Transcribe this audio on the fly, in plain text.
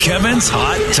Kevin's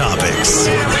Hot Topics.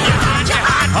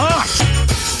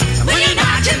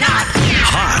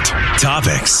 Hot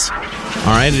Topics. All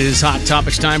right, it is Hot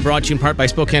Topics time, brought to you in part by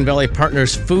Spokane Valley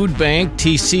Partners Food Bank.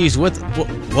 TC's with...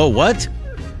 Whoa, what?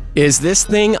 Is this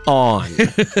thing on?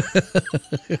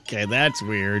 Okay, that's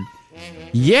weird.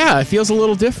 Yeah, it feels a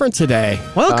little different today.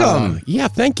 Welcome. Yeah,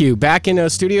 thank you. Back in a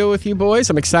studio with you boys.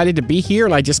 I'm excited to be here.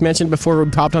 And I just mentioned before we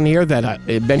popped on here that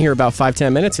I've been here about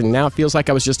 5-10 minutes, and now it feels like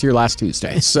I was just here last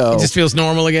Tuesday. So It just feels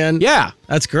normal again? yeah,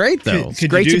 That's great, though. Could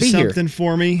great you to do be here. something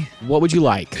for me? what would you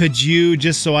like? Could you,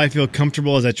 just so I feel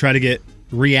comfortable as I try to get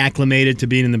reacclimated to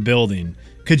being in the building,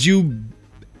 could you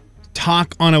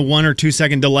talk on a 1 or 2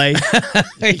 second delay?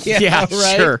 Yeah,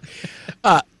 right? sure.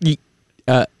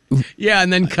 Yeah,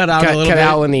 and then cut out a little Cut bit.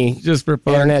 out when the Just for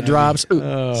fun. internet drops. Ooh.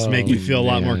 Just make me feel a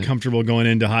lot more comfortable going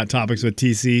into Hot Topics with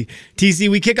TC. TC,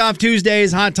 we kick off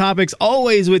Tuesdays, Hot Topics,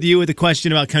 always with you with a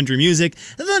question about country music.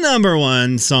 The number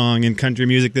one song in country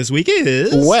music this week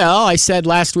is... Well, I said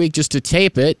last week just to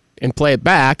tape it and play it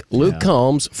back. Luke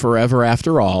Combs, Forever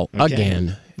After All,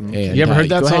 again. And, You ever heard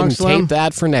that go ahead song, and Slim? tape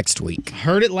that for next week.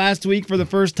 Heard it last week for the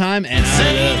first time, and I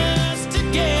love it.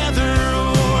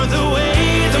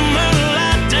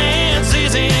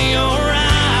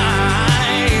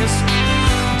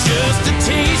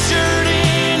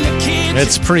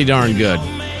 It's pretty darn good.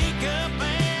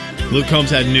 Luke Combs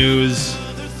had news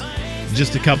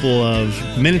just a couple of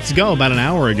minutes ago, about an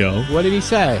hour ago. What did he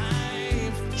say?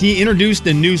 He introduced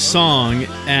a new song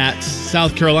at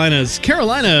South Carolina's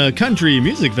Carolina Country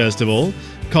Music Festival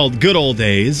called Good Old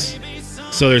Days.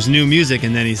 So there's new music,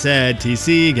 and then he said,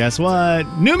 TC, guess what?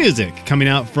 New music coming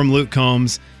out from Luke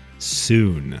Combs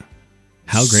soon.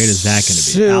 How great is that going to be?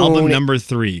 Soon. Album number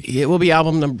 3. It will be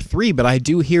album number 3, but I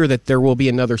do hear that there will be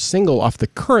another single off the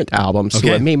current album, so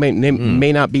Okay. it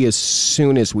may not be as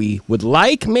soon as we would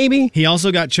like, maybe. He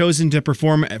also got chosen to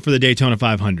perform for the Daytona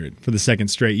 500 for the second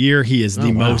straight year. He is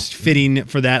the most fitting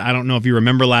for that. I don't know if you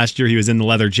remember last year, he was in the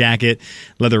leather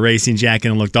racing jacket,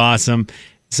 and looked awesome.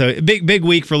 So big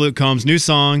week for Luke Combs. New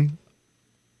song,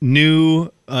 a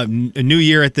new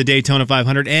year at the Daytona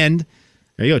 500, and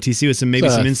there you go, TC, with some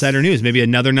insider news. Maybe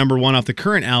another number one off the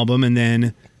current album, and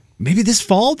then maybe this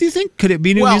fall, do you think? Could it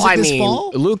be new music this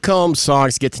fall? Luke Combs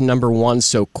songs get to number 1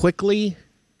 so quickly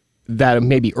that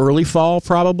maybe early fall,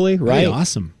 probably, right? Pretty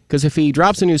awesome. Because if he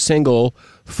drops a new single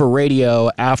for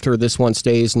radio after this one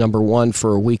stays number 1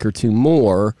 for a week or two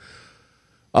more,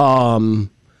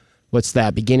 what's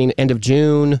that? End of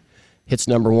June, hits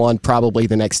number 1 probably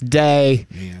the next day.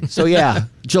 Man. So yeah,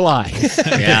 July.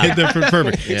 Yeah,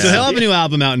 perfect. Yeah. So he'll have a new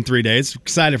album out in 3 days.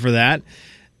 Excited for that.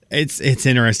 It's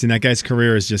interesting. That guy's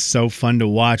career is just so fun to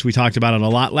watch. We talked about it a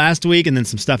lot last week, and then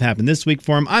some stuff happened this week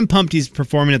for him. I'm pumped he's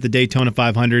performing at the Daytona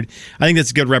 500. I think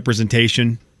that's a good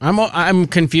representation. I'm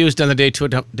confused on the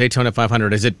Daytona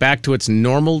 500. Is it back to its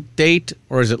normal date,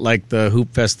 or is it like the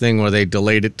Hoop Fest thing where they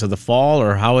delayed it to the fall,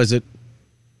 or how is it?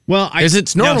 Well,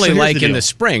 It's normally here's like the in deal. the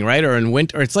spring, right, or in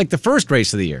winter? Or it's like the first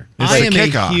race of the year. I am the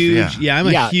kickoff, a huge, I'm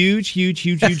a Yeah. huge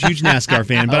NASCAR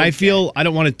fan, but I feel I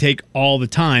don't want to take all the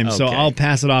time, so Okay. I'll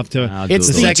pass it off to It's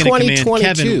the the second in command,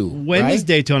 2022, Kevin. When right? is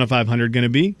Daytona 500 going to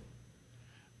be?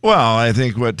 Well, I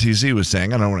think what TC was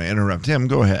saying, I don't want to interrupt him.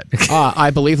 Go ahead. I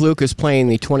believe Luke is playing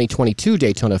the 2022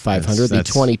 Daytona 500. The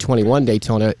 2021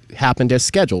 Daytona happened as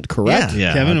scheduled, correct?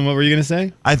 Yeah. Kevin, and what were you going to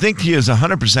say? I think he is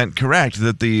 100% correct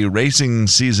that the racing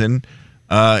season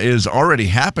is already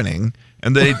happening,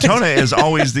 and the Daytona is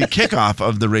always the kickoff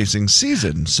of the racing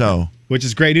season. So Which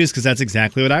is great news because that's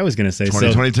exactly what I was going to say.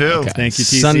 2022. So, thank you,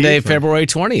 TC. Sunday, for- February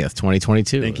 20th,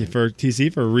 2022. Thank you for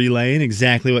TC for relaying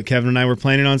exactly what Kevin and I were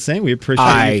planning on saying. We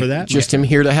appreciate you for that. Just am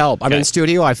here to help. I'm in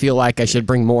studio. I feel like I should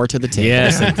bring more to the table.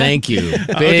 Yes, and thank you. Big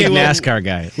Okay, well, NASCAR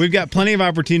guy. We've got plenty of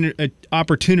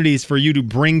opportunities for you to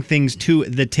bring things to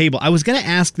the table. I was going to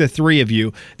ask the three of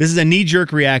you. This is a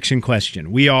knee-jerk reaction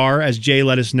question. We are, as Jay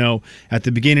let us know at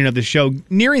the beginning of the show,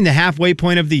 nearing the halfway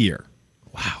point of the year.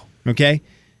 Wow. Okay?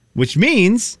 Which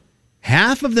means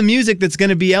half of the music that's going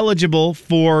to be eligible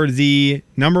for the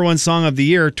number one song of the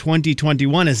year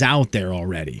 2021 is out there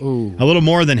already. Ooh. A little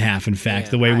more than half, in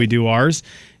fact, the way we do ours.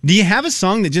 Do you have a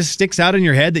song that just sticks out in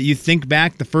your head that you think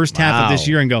back the first half of this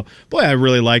year and go, boy, I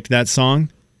really liked that song?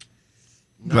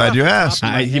 Glad you asked.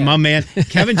 My man,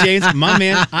 Kevin James, my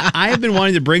man, I have been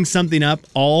wanting to bring something up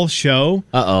all show.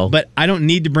 Uh-oh. But I don't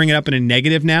need to bring it up in a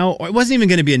negative now. Or it wasn't even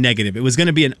going to be a negative. It was going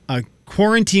to be a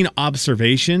quarantine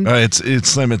observation. It's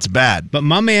Slim. It's bad. But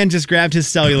my man just grabbed his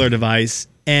cellular device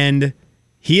and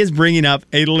he is bringing up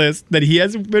a list that he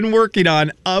has been working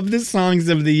on of the songs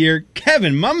of the year.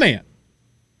 Kevin, my man.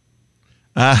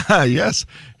 Yes.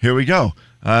 Here we go.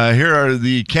 Here are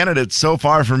the candidates so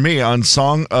far for me on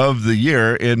Song of the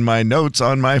Year in my notes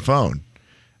on my phone.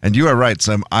 And you are right,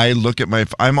 Sam.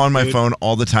 I'm on my phone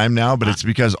all the time now, but it's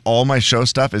because all my show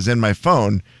stuff is in my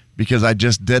phone because I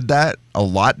just did that a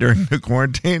lot during the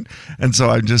quarantine. And so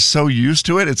I'm just so used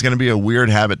to it. It's going to be a weird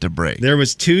habit to break. There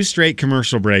was 2 straight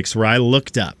commercial breaks where I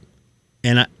looked up,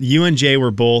 and you and Jay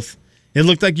were both, it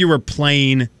looked like you were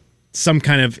playing some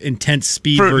kind of intense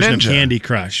speed version of Candy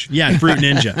Crush. Yeah, Fruit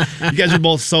Ninja. You guys were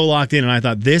both so locked in, and I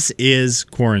thought, this is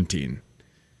quarantine.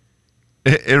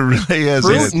 It really is.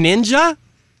 Fruit Ninja?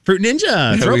 Fruit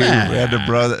Ninja, throwback. We had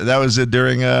to that was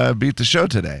during Beat the Show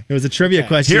today. It was a trivia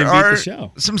question. Here Beat are the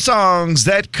Show. some songs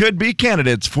that could be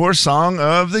candidates for Song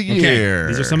of the Year.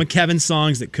 These are some of Kevin's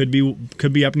songs that could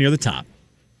be up near the top.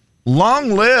 Long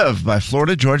Live by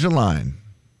Florida Georgia Line.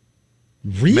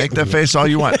 Really? Make that face all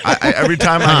you want. Every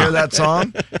time I hear that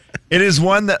song, it is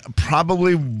one that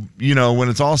probably, when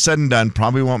it's all said and done,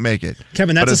 probably won't make it.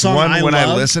 Kevin, that's but a it's song one I when love.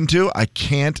 I listen to, I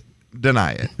can't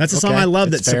deny it. That's a song I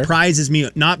love that that's fair. surprises me,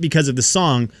 not because of the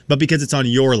song, but because it's on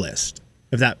your list.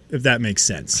 If that makes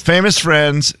sense. Famous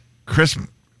Friends, Chris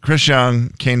Young,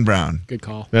 Kane Brown. Good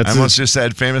call. I almost just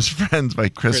said Famous Friends by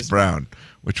Chris Brown,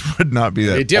 which would not be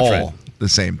at all the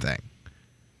same thing.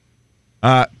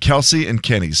 Kelsey and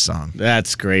Kenny's song.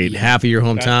 That's great. Half of your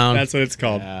hometown. That's what it's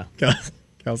called. Yeah.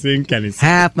 Kelsey and Kenny's.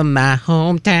 Half of my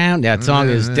hometown. That song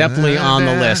is definitely on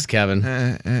the list, Kevin.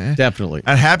 Definitely.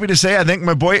 I'm happy to say I think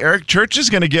my boy Eric Church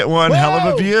is going to get one. Whoa! Hell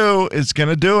of a View. It's going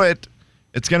to do it.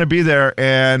 It's going to be there.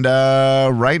 And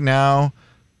right now,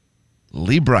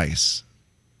 Lee Bryce.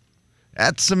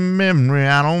 That's a memory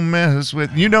I don't mess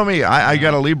with. You know me. I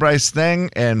got a Lee Bryce thing,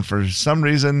 and for some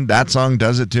reason, that song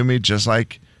does it to me just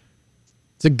like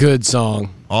It's a good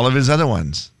song. all of his other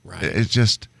ones. Right. It's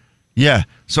just, yeah.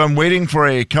 So I'm waiting for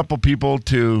a couple people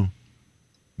to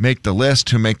make the list,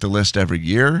 who make the list every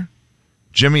year.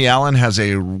 Jimmy Allen has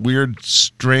a weird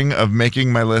string of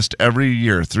making my list every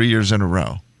year, 3 years in a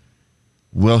row.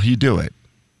 Will he do it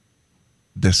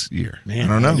this year? Man,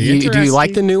 I don't know. that'd be Do you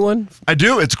like the new one? I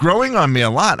do. It's growing on me a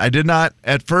lot. I did not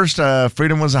at first.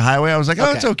 Freedom Was a Highway. I was like,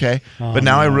 oh, it's okay. But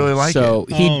now I really like it.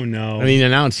 Oh, no. I mean,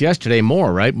 announced yesterday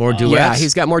more, right? More duets. Yeah,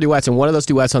 he's got more duets, and one of those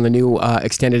duets on the new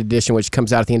extended edition, which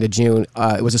comes out at the end of June,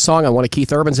 it was a song on one of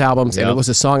Keith Urban's albums, and it was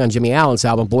a song on Jimmy Allen's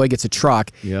album, Boy Gets a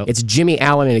Truck. Yep. It's Jimmy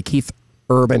Allen and a Keith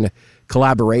Urban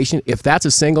collaboration. If that's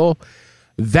a single,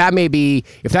 that may be,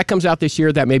 if that comes out this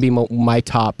year, that may be my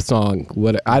top song.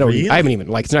 I haven't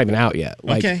even, it's not even out yet.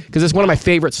 Okay. Because it's one of my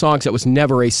favorite songs that was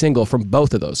never a single from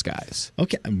both of those guys.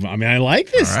 Okay. I mean, I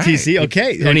like this, All right. TC.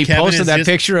 Okay. When he Kevin posted is that just-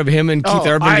 picture of him and Keith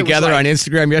Urban together on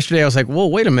Instagram yesterday, I was like, whoa,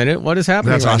 wait a minute. What is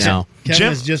happening That's right awesome. now? Kevin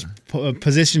has just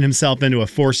positioned himself into a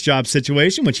forced job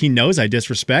situation, which he knows I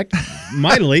disrespect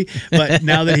mightily. But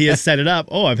now that he has set it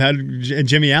up, I've had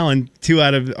Jimmy Allen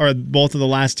both of the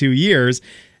last 2 years.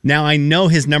 Now I know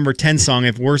his number 10 song,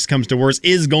 if worse comes to worse,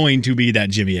 is going to be that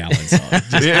Jimmy Allen song.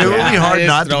 It would be hard just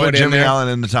not to throw put it in Jimmy there. Allen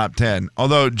in the top 10.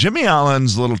 Although Jimmy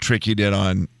Allen's little trick he did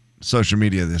on social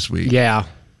media this week. Yeah.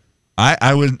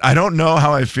 I don't know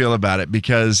how I feel about it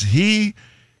because he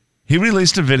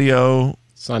released a video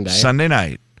Sunday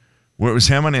night where it was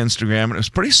him on Instagram, and it was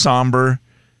pretty somber,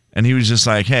 and he was just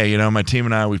like, hey, my team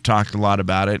and I, we've talked a lot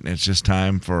about it, and it's just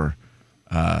time for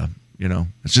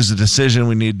it's just a decision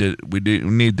we need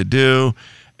to do.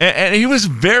 And he was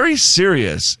very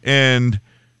serious. And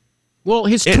well,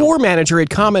 his tour manager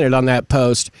had commented on that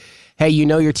post, hey,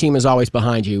 your team is always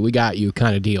behind you. We got you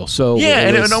kind of deal. So yeah,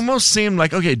 it almost seemed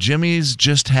like, okay, Jimmy's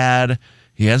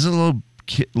he has a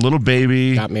little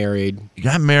baby. got married. He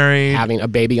got married. Having a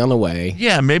baby on the way.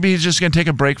 Yeah, maybe he's just going to take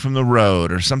a break from the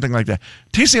road or something like that.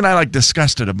 TC and I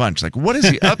discussed it a bunch. Like, what is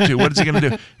he up to? What is he going to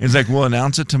do? And he's like, we'll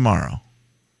announce it tomorrow.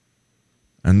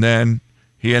 And then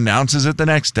he announces it the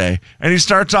next day. And he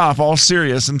starts off all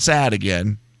serious and sad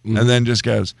again. Mm-hmm. And then just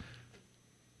goes,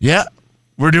 yeah,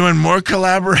 we're doing more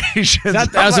collaborations.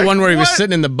 That was the one where he was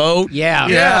sitting in the boat. Yeah.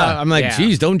 I'm like,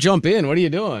 geez, don't jump in. What are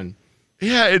you doing?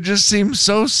 Yeah, it just seems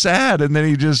so sad. And then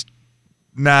he just,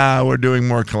 we're doing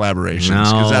more collaborations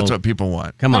because that's what people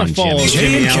want. Come on, follow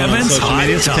Jimmy. Jimmy Allen on Kevin's social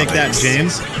media, so Hot take that, Topics.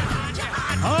 James.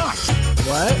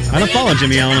 What? I don't follow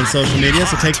Jimmy Allen on social media,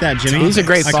 so take that, Jimmy. He's a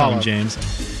great I call follow. him James.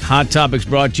 Hot Topics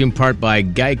brought to you in part by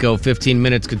Geico. 15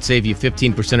 minutes could save you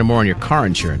 15% or more on your car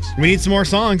insurance. We need some more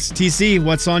songs. TC,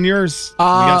 what's on yours? We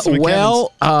got some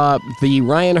of the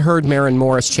Ryan Hurd, Maren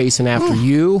Morris, Chasing After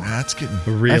You. That's getting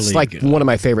Kevin's. Really That's like good. one of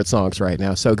my favorite songs right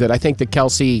now. So good. I think the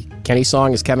Kelsey Kenny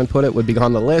song, as Kevin put it, would be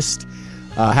on the list.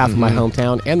 Half of my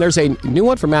hometown. And there's a new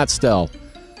one from Matt Stell.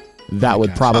 that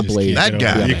would probably That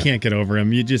guy. You can't get over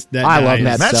him. You just that I guy love is-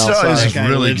 Matt Matt Stell. Stell sorry. is That guy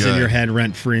really lives good. in your head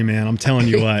rent free, man. I'm telling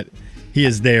you what. He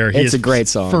is there. He It's is a great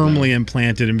song, firmly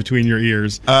implanted in between your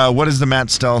ears. What is the Matt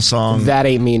Stell song? That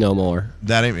ain't me no more.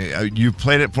 That ain't, you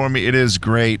played it for me. It is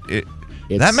great.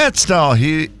 It's- That Matt Stell,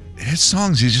 his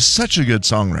songs, he's just such a good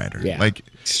songwriter. Yeah. Like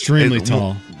Extremely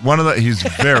tall. He's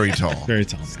very tall. Very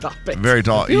tall. Man. Stop it. Very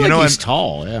tall. I feel You like know he's what?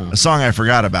 tall. Yeah. A song I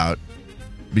forgot about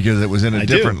because it was in a I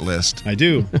do. different list. I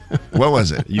do. What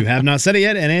was it? You have not said it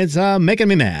yet, and it's making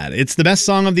me mad. It's the best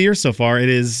song of the year so far. It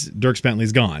is Dierks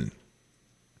Bentley's Gone.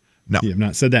 No, You have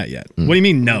not said that yet. What do you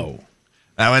mean, no?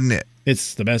 that wasn't it.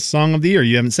 It's the best song of the year.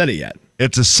 You haven't said it yet.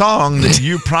 It's a song that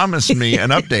you promised me an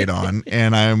update on,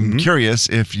 and I'm curious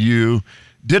if you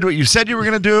did what you said you were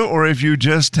going to do, or if you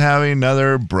just have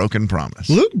another broken promise.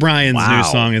 Luke Bryan's Wow. new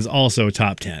song is also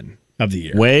top 10 of the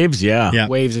year. Waves. Yeah. Yeah.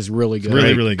 Waves is really good. Really,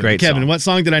 Great- really good. great Kevin, song. what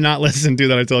song did I not listen to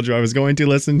that I told you I was going to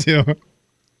listen to?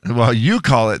 Well, you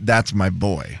call it "That's My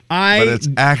Boy," but it's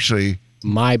actually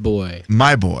My boy.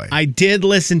 "My Boy." I did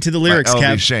listen to the lyrics, L.B.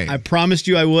 Kev. Shane. I promised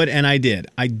you I would, and I did.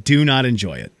 I do not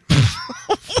enjoy it.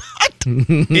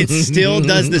 It still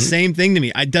does the same thing to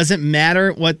me. It doesn't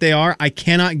matter what they are. I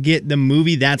cannot get the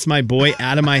movie "That's My Boy"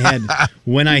 out of my head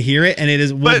when I hear it, and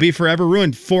will But- be forever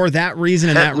ruined for that reason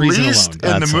and that At reason least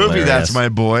alone. in That's the movie, hilarious. "That's My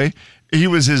Boy," he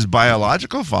was his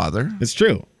biological father. It's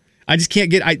true. I just can't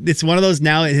get. It's one of those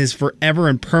now. It has forever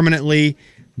and permanently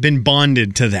been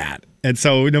bonded to that, and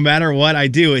so no matter what I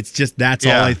do, it's just that's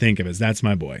Yeah. all I think of is "That's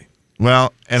My Boy."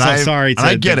 Well, and So I sorry to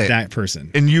I get it. that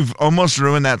person. And you've almost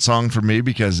ruined that song for me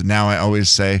because now I always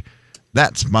say,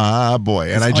 "That's my boy,"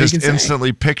 and That's I all you just can say.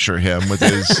 instantly picture him with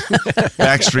his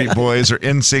Backstreet Boys or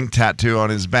NSYNC tattoo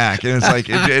on his back, and it's like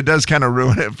it does kind of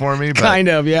ruin it for me. But Kind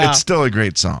of, yeah. It's still a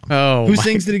great song. Oh, Who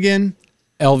sings it again?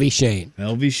 LV Shane.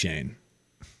 L.V. Shane.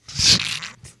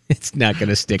 it's not going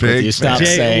to stick Big with you. Stop fan.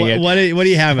 saying it. What do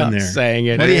you have in Stop there? saying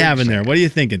it. What do you have in there? What are you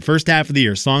thinking? First half of the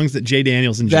year, songs that Jay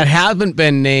Daniels enjoys. That haven't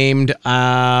been named.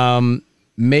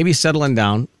 Maybe Settling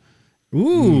Down.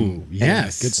 Ooh,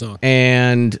 yes. Good song.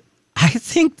 And I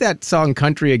think that song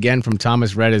Country Again from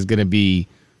Thomas Rhett is going to be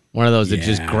one of those that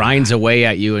just Yeah. grinds away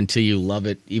at you until you love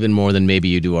it even more than maybe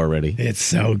you do already. It's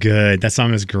so good. That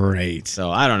song is great. So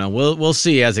I don't know. We'll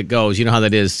see as it goes. You know how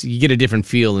that is. You get a different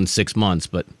feel in 6 months,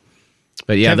 but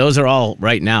yeah, those are all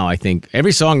right now. I think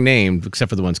every song named, except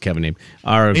for the ones Kevin named,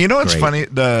 are. You know what's great. funny?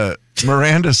 The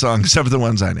Miranda song, except for the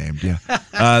ones I named, yeah.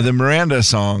 The Miranda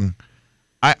song,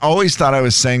 I always thought I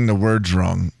was saying the words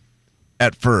wrong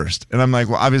at first. And I'm like,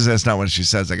 well, obviously that's not what she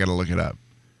says. I got to look it up.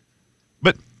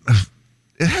 But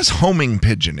it has homing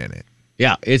pigeon in it.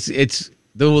 Yeah, it's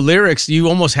the lyrics. You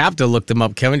almost have to look them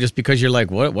up, Kevin, just because you're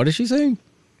like, what is she saying?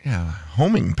 Yeah,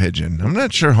 homing pigeon. I'm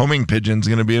not sure homing pigeon's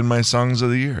going to be in my songs of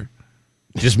the year.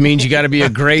 Just means you got to be a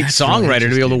great songwriter to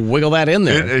be able to wiggle that in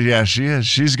there. Yeah, she is.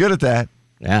 She's good at that.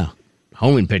 Yeah,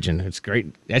 homing pigeon. It's great.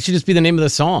 That should just be the name of the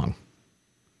song.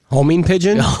 Homing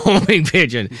pigeon. Homing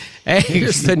pigeon. Hey,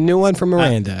 Here's the new one from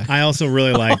Miranda. I also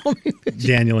really like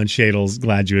Daniel and Shadle's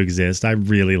 "Glad You Exist." I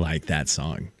really like that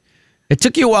song. it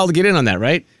took you a while to get in on that,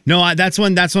 right? No, that's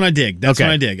one I dig. That's Okay.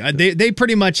 one I dig. They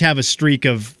pretty much have a streak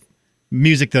of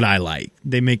music that I like.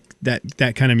 They make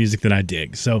that kind of music that I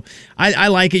dig. So I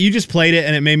like it. You just played it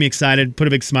and it made me excited. Put a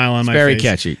big smile on my very face.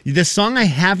 catchy. The song I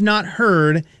have not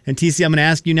heard, and TC, I'm going to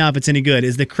ask you now if it's any good,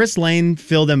 is the Chris Lane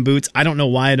 "Fill Them Boots." I don't know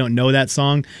why I don't know that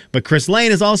song, but Chris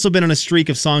Lane has also been on a streak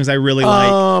of songs I really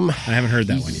like. I haven't heard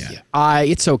that one yet.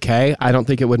 It's okay. I don't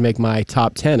think it would make my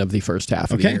top 10 of the first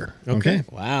half of the Okay. year. Okay.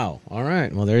 Wow. All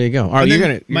right. Well, there you go. All right, And you're then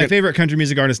gonna. my favorite country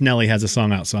music artist, Nelly, has a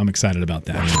song out, so I'm excited about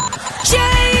that.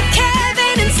 Jay,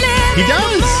 Kevin, and Slim. He in the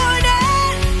does.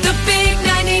 morning. The big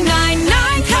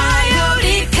 99.9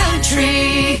 Coyote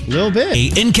Country. A little bit.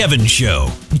 Jay and Kevin Show.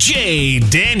 Jay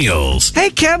Daniels. Hey,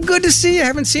 Kev, good to see you.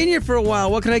 Haven't seen you for a while.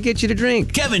 What can I get you to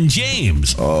drink? Kevin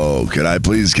James. Oh, could I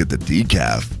please get the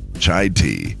decaf chai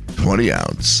tea, 20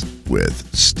 ounce,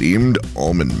 with steamed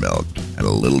almond milk and a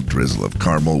little drizzle of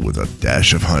caramel with a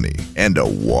dash of honey and a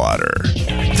water.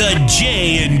 The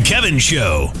Jay and Kevin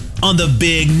Show on the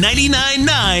big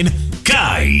 99.9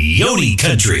 Coyote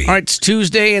Country. All right, it's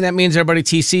Tuesday, and that means everybody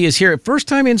TC is here. First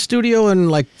time in studio in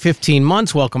like 15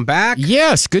 months. Welcome back.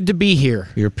 Yes, good to be here.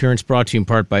 Your appearance brought to you in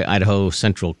part by Idaho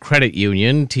Central Credit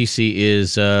Union. TC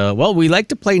is, we like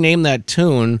to play Name That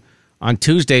Tune on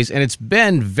Tuesdays, and it's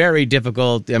been very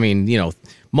difficult. I mean,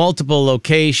 multiple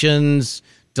locations,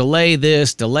 delay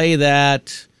this, delay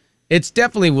that. It's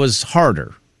definitely was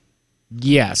harder.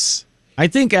 Yes. I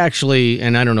think actually,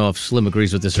 and I don't know if Slim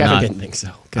agrees with this or Kevin not. didn't think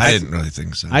so. I didn't really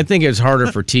think so. I think it was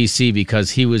harder for TC because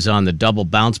he was on the double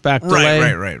bounce back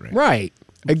delay. Right. Right.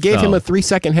 It gave him a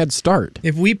 3-second head start.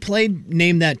 If we played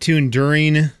Name That Tune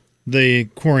during the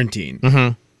quarantine,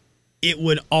 it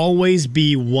would always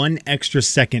be 1 extra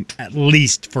second at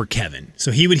least for Kevin.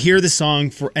 So he would hear the song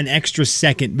for an extra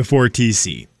second before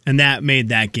TC. And that made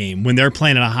that game, when they're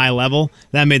playing at a high level,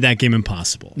 that made that game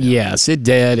impossible. Yes, it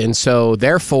did. And so,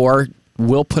 therefore,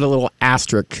 we'll put a little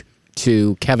asterisk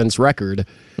to Kevin's record.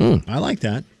 I like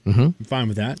that. I'm fine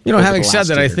with that. You know, Over having the said last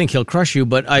that, I year. think he'll crush you,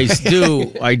 but I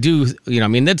do, you know, I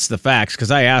mean, that's the facts,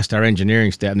 because I asked our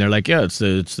engineering staff, and they're like, yeah, it's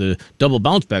the double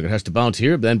bounce back. It has to bounce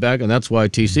here, then back, and that's why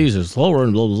TC's is slower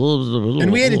and blah, blah, blah, blah, blah.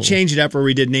 And we had to change it up where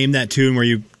we did Name That Tune, where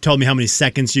you told me how many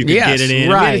seconds you could Yes, get it in.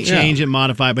 right, We had to change it,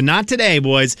 modify it, but not today,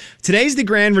 boys. Today's the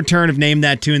grand return of Name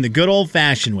That Tune, the good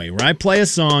old-fashioned way, where I play a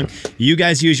song, you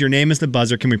guys use your name as the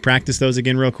buzzer. Can we practice those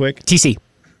again real quick? TC.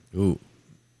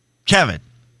 Kevin.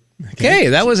 Okay,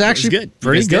 that was actually good.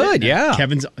 pretty You guys did good, it.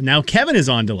 yeah. Kevin is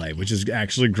on delay, which is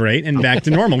actually great, and back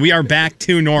to normal. We are back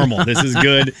to normal. This is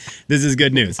good. This is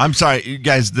good news. I'm sorry, you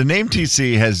guys. The name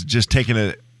TC has just taken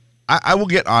a. I will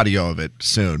get audio of it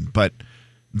soon, but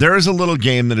there is a little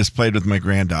game that is played with my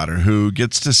granddaughter who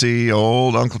gets to see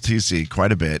old Uncle TC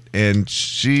quite a bit, and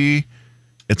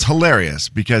it's hilarious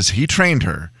because he trained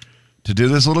her to do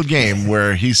this little game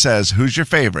where he says, "Who's your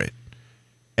favorite?"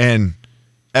 And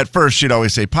at first, she'd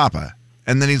always say Papa.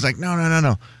 And then he's like,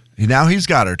 no. Now he's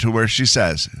got her to where she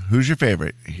says, who's your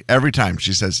favorite? Every time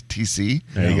she says TC.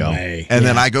 There you go. And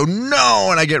then I go, no.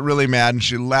 And I get really mad and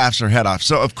she laughs her head off.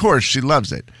 So, of course, she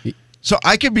loves it. So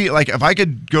I could be like, if I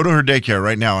could go to her daycare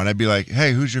right now and I'd be like,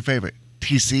 hey, who's your favorite?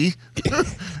 TC?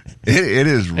 It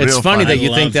is real It's funny that you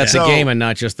love think that's that. a game and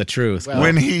not just the truth.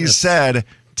 When he said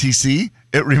TC,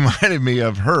 it reminded me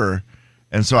of her.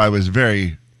 And so I was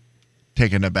very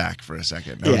taken aback for a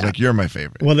second. I was like, you're my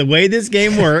favorite. Well, the way this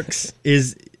game works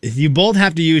is you both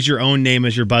have to use your own name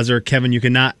as your buzzer. Kevin, you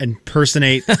cannot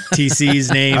impersonate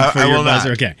TC's name for I your will not.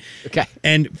 buzzer. Okay.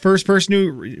 And first person who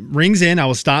rings in, I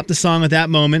will stop the song at that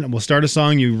moment. We'll start a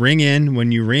song. You ring in.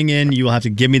 When you ring in, you will have to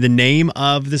give me the name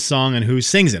of the song and who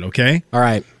sings it, okay? All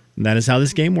right. And that is how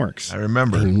this game works. I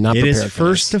remember. I'm not It is prepared for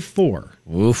first this. to 4.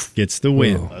 Oof. Gets the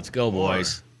win. Let's go,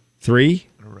 boys. 3.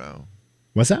 In a row.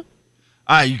 What's that?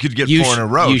 You could get 4 in a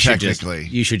row, technically.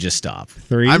 You should just stop.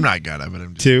 3. I'm not good, but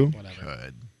I'm just 2.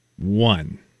 good.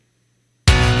 1.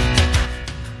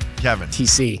 Kevin.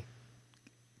 TC.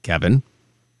 Kevin.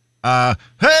 Hey,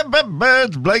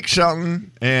 it's Blake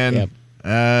Shelton. And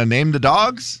name the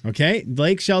dogs. Okay.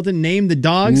 Blake Shelton, name the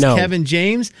dogs. No. Kevin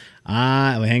James.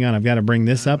 Hang on. I've got to bring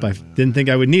this up. I didn't think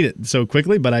I would need it so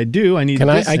quickly, but I do. I need Can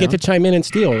this I get to sound. chime in and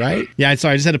steal, right? Yeah,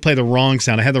 sorry. I just had to play the wrong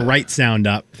sound. I had the right sound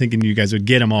up, thinking you guys would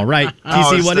get them all right.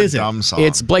 TC, it's what the is it? dumb song.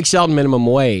 It's Blake Shelton minimum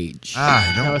wage.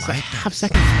 I don't That was like like half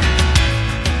second.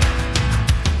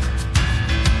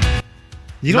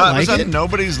 You don't like it's on it?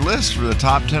 nobody's list for the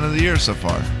top 10 of the year so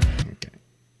far. Okay.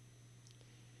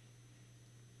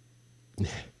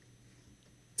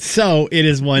 So it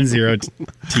is 1-0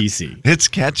 TC. It's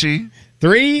catchy.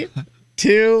 3,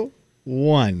 2,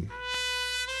 1.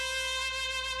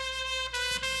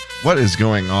 What is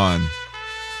going on?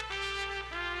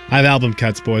 I have album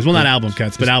cuts, boys. Well, not album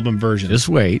cuts, but album versions. Just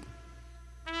wait.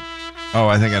 Oh,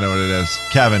 I think I know what it is.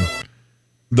 Kevin.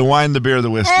 The wine, the beer,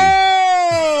 the whiskey.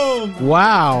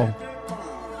 Wow.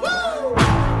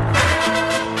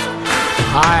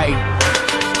 I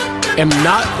am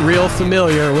not real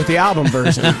familiar with the album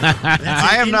version.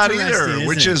 I am not interesting, either, isn't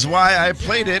which it? is why I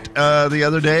played it the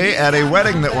other day at a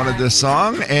wedding that wanted this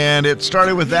song, and it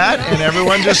started with that, and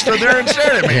everyone just stood there and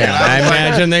stared at me. And I was like,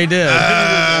 imagine they did.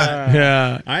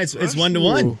 Yeah. All right, it's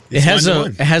 1-1. It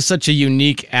has such a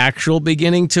unique actual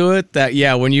beginning to it that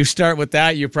when you start with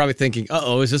that, you're probably thinking,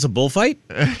 is this a bullfight?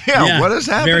 yeah, what is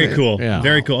happening? Very cool. Yeah.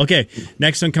 Very cool. Okay,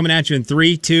 next one coming at you in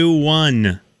 3, 2,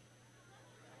 1.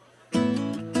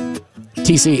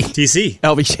 TC. TC.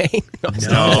 LV Shane.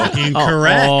 No,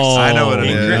 incorrect. I know what it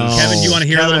is. Incorrect. Kevin, do you want to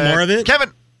hear a little more of it?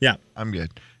 Kevin. Yeah. I'm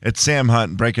good. It's Sam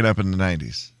Hunt, Breaking Up in the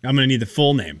 90s. I'm going to need the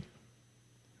full name.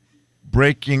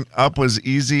 Breaking Up was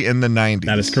easy in the 90s.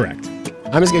 That is correct.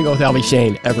 I'm just going to go with LV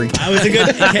Shane every time. That was a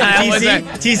good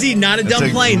TC, not a dumb a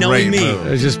play, knowing great me. move.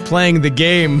 It was just playing the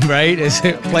game, right? It's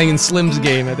playing in Slim's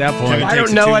game at that point. Kevin I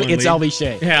takes don't know a it. 2-1 It's lead. LV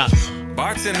Shane. Yeah.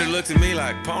 Bartender looked at me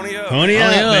like, pony up. Pony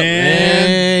up, man.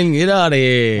 Man, get out of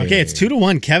here. Okay, it's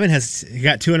 2-1. Kevin has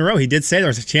got 2 in a row. He did say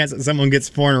there's a chance that someone gets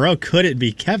 4 in a row. Could it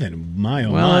be Kevin? My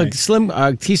oh Well, my. Slim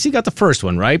TC got the first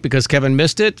one right because Kevin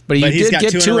missed it, but But you he's did got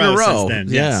get 2 in a row. since then.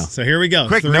 Yeah. Yes. So here we go.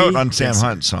 Quick 3, note on Sam yes, sir.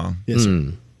 Hunt's song. Yes,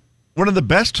 sir. One of the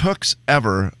best hooks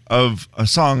ever of a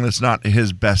song that's not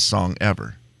his best song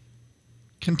ever.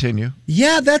 Continue.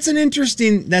 Yeah, that's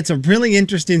a really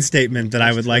interesting statement that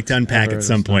I would like to unpack at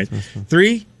some point.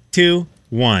 3, 2,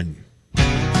 1.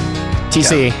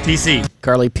 TC.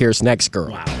 Carly Pierce, Next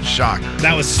Girl. Wow. Shocker.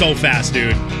 That was so fast,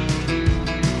 dude.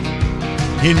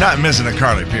 You're not missing a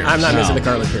Carly Pierce. I'm not missing a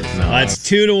Carly Pierce. No. It's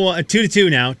 2-2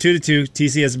 now. 2-2.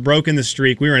 TC has broken the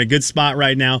streak. We are in a good spot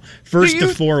right now. First to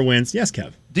 4 wins. Yes,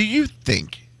 Kev. Do you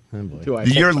think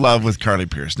your love with Carly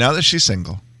Pierce, now that she's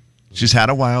single, she's had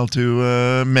a while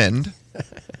to mend,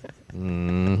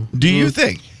 do you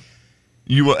think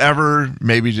you will ever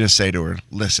maybe just say to her,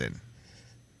 listen,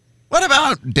 what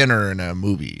about dinner and a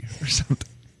movie or something?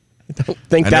 I don't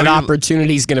think that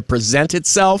opportunity is going to present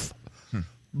itself,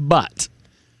 but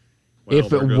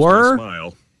if it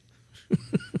were,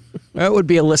 it would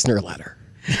be a listener letter.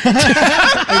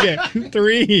 Okay,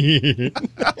 3.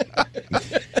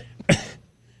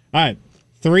 All right,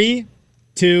 3,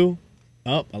 2.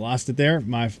 Oh, I lost it there.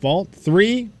 My fault.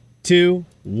 3, 2,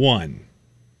 1.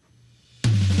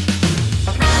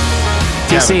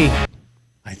 TC.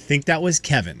 I think that was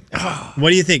Kevin.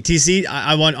 What do you think, TC?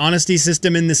 I want honesty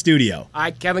system in the studio.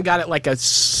 Kevin got it like a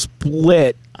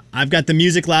split. I've got the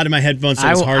music loud in my headphones, so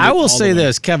it's hard. I will say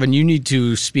this, Kevin. You need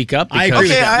to speak up. I agree with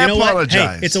that. I You know what?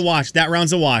 apologize. Hey, it's a wash. That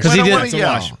round's a wash. 'Cause he did- That's a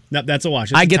wash. No, that's a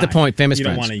wash. It's I a get the tie. point, famous You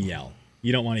don't friends. want to yell.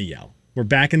 You don't want to yell. We're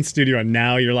back in studio, and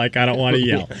now you're like, I don't want to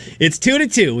yell. It's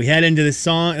 2-2. We head into this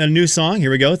song, a new song.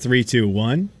 Here we go. 3, 2,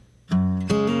 1.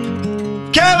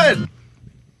 Kevin!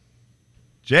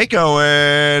 Jake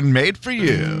Owen, Made for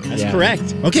You. That's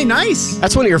correct. Okay, nice.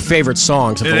 That's one of your favorite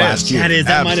songs of the It last is. year. That is.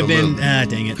 That might have been.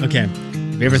 Absolutely. Dang it. Okay.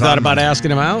 You ever thought about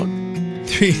asking him out?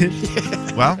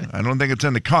 Well, I don't think it's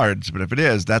in the cards, but if it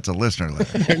is, that's a listener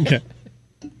letter.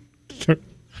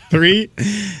 3,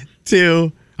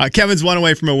 2. Kevin's one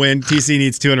away from a win. TC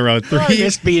needs 2 in a row. 3. I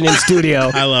miss being in studio.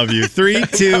 I love you. 3,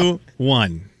 2,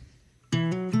 1.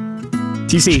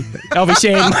 TC. Elvis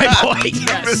Shane, my boy.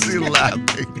 Yes. Missy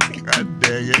laughing. God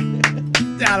dang it.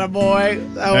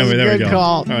 Attaboy. That was There a we good go.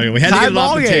 call. All right, we had to get it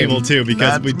off the table too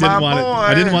because That's we my didn't want it. boy.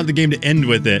 I didn't want the game to end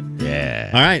with it. Yeah.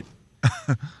 All right.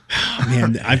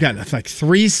 Man, I've got like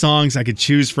 3 songs I could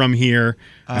choose from here.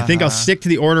 I think I'll stick to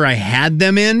the order I had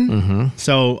them in.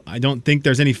 So I don't think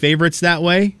there's any favorites that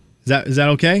way. Is that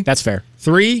okay? That's fair.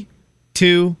 3,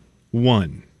 2,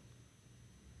 1.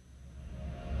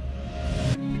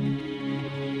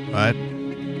 What?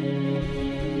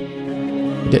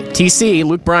 TC,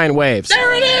 Luke Bryan, Waves.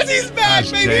 There it is. He's back,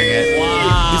 Gosh, baby. dang it.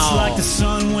 It's like the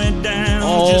sun went down.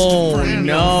 Oh,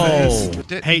 no.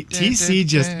 Hey, TC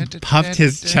just puffed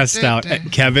his chest out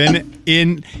at Kevin.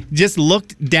 Just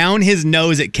looked down his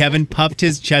nose at Kevin, puffed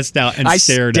his chest out, and I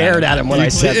stared at him when I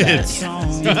said that.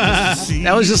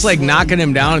 That was just like knocking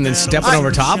him down and then stepping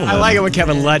over top of him. I like it when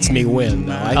Kevin lets me win,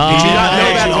 though. Did you not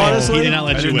know that, honestly? He did not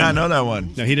let I you did win. not know that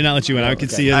one. No, he did not let you win. I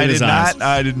could see it I in his did eyes. not.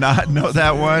 I did not know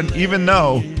that one, even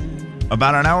though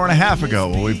about an hour and a half ago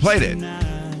when we played it,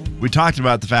 we talked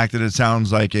about the fact that it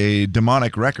sounds like a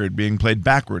demonic record being played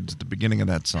backwards at the beginning of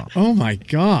that song. Oh my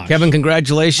gosh. Kevin,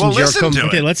 congratulations. Well, listen to it.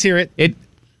 Okay, let's hear it. It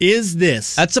Is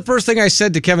this? That's the first thing I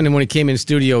said to Kevin when he came in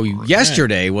studio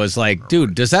yesterday was like,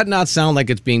 dude, does that not sound like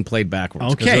it's being played backwards?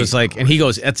 'Cause Okay. It was like, and he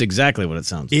goes, that's exactly what it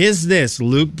sounds like. Is this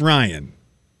Luke Bryan?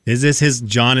 Is this his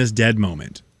John is dead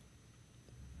moment?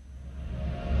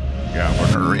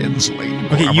 Governor Inslee.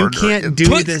 Okay, you Governor can't do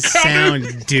Inslee. the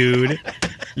sound, dude.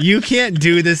 You can't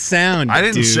do the sound. I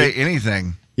didn't dude. say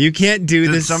anything. You can't do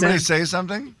Did this. somebody say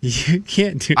something? You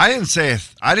can't do. I didn't say.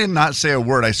 I did not say a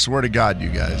word. I swear to God, you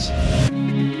guys.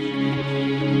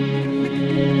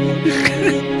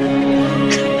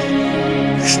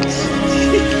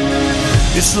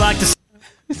 It's like the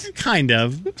Kind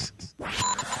of.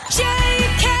 Jay,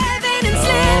 Kevin, and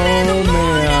Slim in the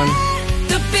morning.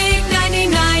 The big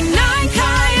 99.9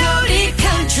 Coyote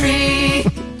Country.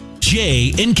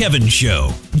 Jay and Kevin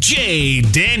Show. Jay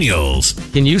Daniels.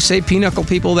 Can you say pinochle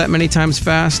people that many times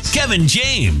fast? Kevin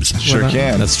James. Sure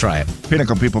can. Let's try it.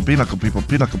 Pinnacle people, pinnacle people,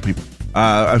 pinnacle people.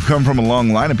 I've come from a long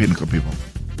line of pinnacle people.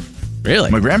 Really?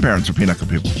 My grandparents were pinnacle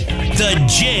people. The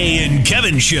Jay and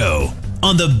Kevin Show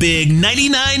on the big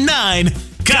 99.9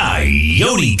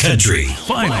 Coyote Country.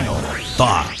 Final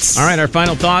thoughts. All right, our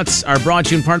final thoughts are brought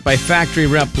to you in part by Factory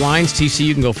Rep Blinds. TC,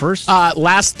 you can go first.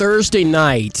 Last Thursday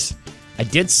night, I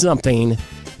did something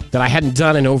that I hadn't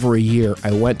done in over a year.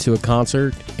 I went to a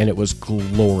concert, and it was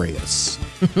glorious.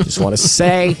 Just want to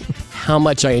say how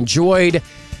much I enjoyed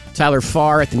Tyler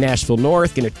Farr at the Nashville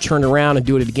North. Going to turn around and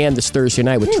do it again this Thursday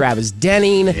night with Travis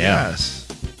Denning. Yes.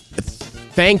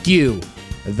 Thank you.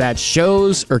 That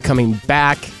shows are coming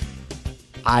back.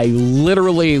 I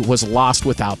literally was lost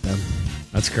without them.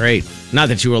 That's great. Not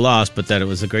that you were lost, but that it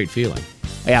was a great feeling.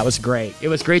 Yeah, it was great. It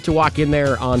was great to walk in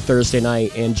there on Thursday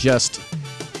night and just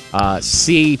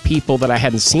see people that I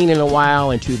hadn't seen in a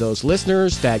while, and to those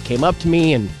listeners that came up to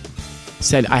me and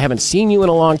said, I haven't seen you in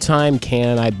a long time.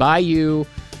 Can I buy you?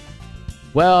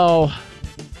 Well,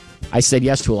 I said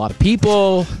yes to a lot of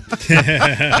people.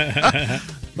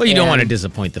 Well, you don't want to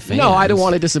disappoint the fans. No, I don't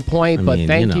want to disappoint, but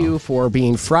thank you know. you for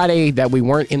being Friday that we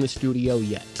weren't in the studio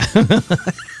yet.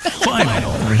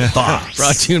 Final thoughts.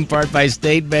 Brought to you in part by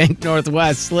State Bank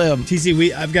Northwest Slim.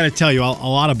 TC, I've got to tell you, a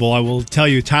audible. I will tell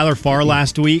you, Tyler Farr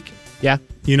last week. Yeah.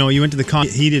 You know, you went to the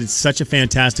concert. He did such a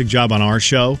fantastic job on our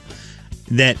show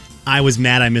that I was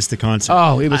mad I missed the concert.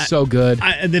 Oh, it was so good.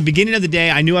 At the beginning of the day,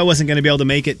 I knew I wasn't going to be able to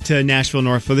make it to Nashville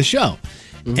North for the show.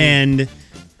 Mm-hmm. And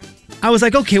I was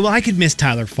like, okay, well, I could miss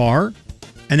Tyler Farr.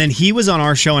 And then he was on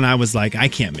our show, and I was like, I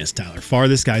can't miss Tyler Farr.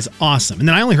 This guy's awesome. And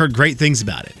then I only heard great things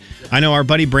about it. I know our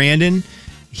buddy Brandon,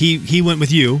 he went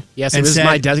with you. Yes, it was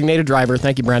my designated driver.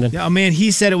 Thank you, Brandon. Oh, man, he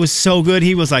said it was so good.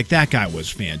 He was like, that guy was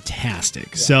fantastic.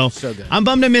 Yeah, so good. I'm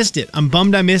bummed I missed it.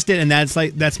 And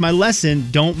that's my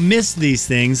lesson. Don't miss these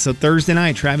things. So Thursday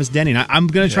night, Travis Denning. I'm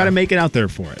going to try to make it out there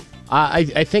for it.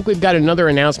 I think we've got another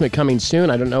announcement coming soon.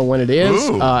 I don't know when it is.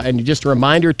 And just a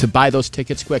reminder to buy those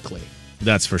tickets quickly.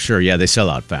 That's for sure. Yeah, they sell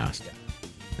out fast.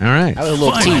 All right. That was a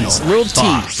little tease. Little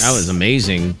tease. That was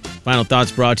amazing. Final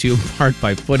thoughts brought to you in part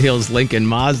by Foothills Lincoln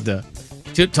Mazda.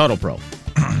 Total Pro.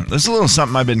 There's a little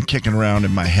something I've been kicking around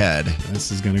in my head.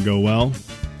 This is going to go well.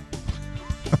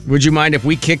 Would you mind if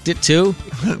we kicked it too?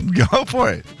 Go for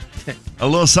it. A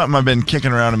little something I've been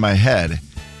kicking around in my head.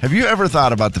 Have you ever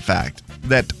thought about the fact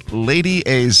that Lady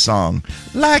A's song,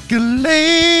 Like a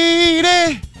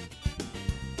Lady,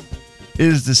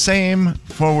 is the same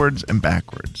forwards and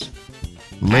backwards?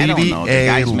 Lady I don't know. The A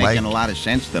guy's like, making a lot of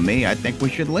sense to me. I think we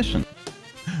should listen.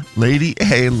 Lady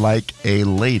A like a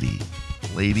lady.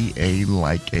 Lady A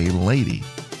like a lady.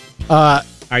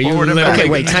 Are you literally okay,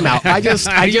 wait, time out. I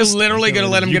just literally going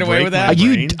to let him get away with that?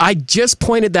 I just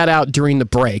pointed that out during the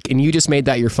break, and you just made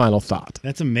that your final thought.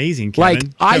 That's amazing,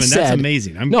 Kevin. That's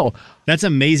amazing. That's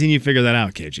amazing you figured that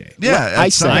out, KJ. Yeah,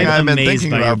 that's something I've been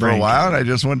thinking about for a while, and I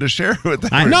just wanted to share it with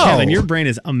everyone. I know. Kevin, your brain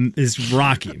is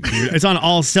rocking. It's on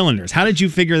all cylinders. How did you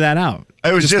figure that out?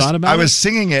 I was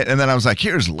singing it, and then I was like,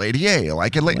 here's Lady A,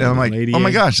 like a lady. And I'm like, oh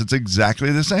my gosh, it's exactly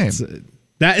the same.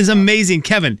 That is amazing,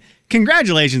 Kevin.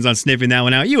 Congratulations on sniffing that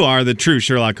one out. You are the true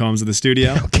Sherlock Holmes of the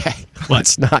studio. Okay.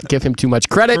 Let's not give him too much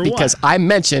credit because I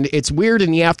mentioned it's weird in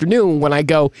the afternoon when I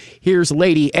go, here's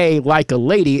Lady A like a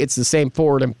lady. It's the same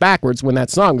forward and backwards when that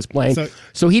song was playing.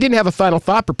 So he didn't have a final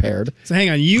thought prepared. So hang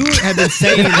on. You have been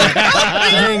saying that.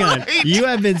 Hang on. You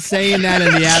have been saying that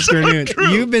in the afternoons.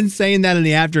 You've been saying that in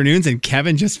the afternoons, and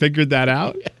Kevin just figured that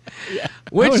out? Yeah.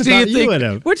 Which do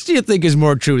you think is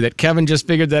more true, that Kevin just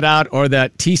figured that out, or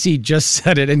that TC just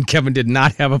said it and Kevin did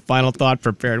not have a final thought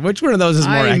prepared? Which one of those is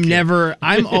more accurate?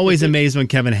 I'm always amazed when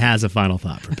Kevin has a final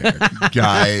thought prepared.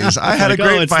 Guys, I had a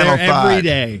great final thought. Every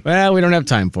day. Well, we don't have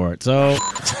time for it, so.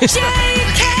 Jay,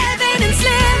 Kevin, and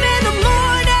Slim in the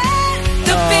morning.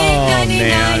 The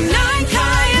big 99.9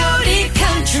 Coyote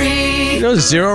Country. Zero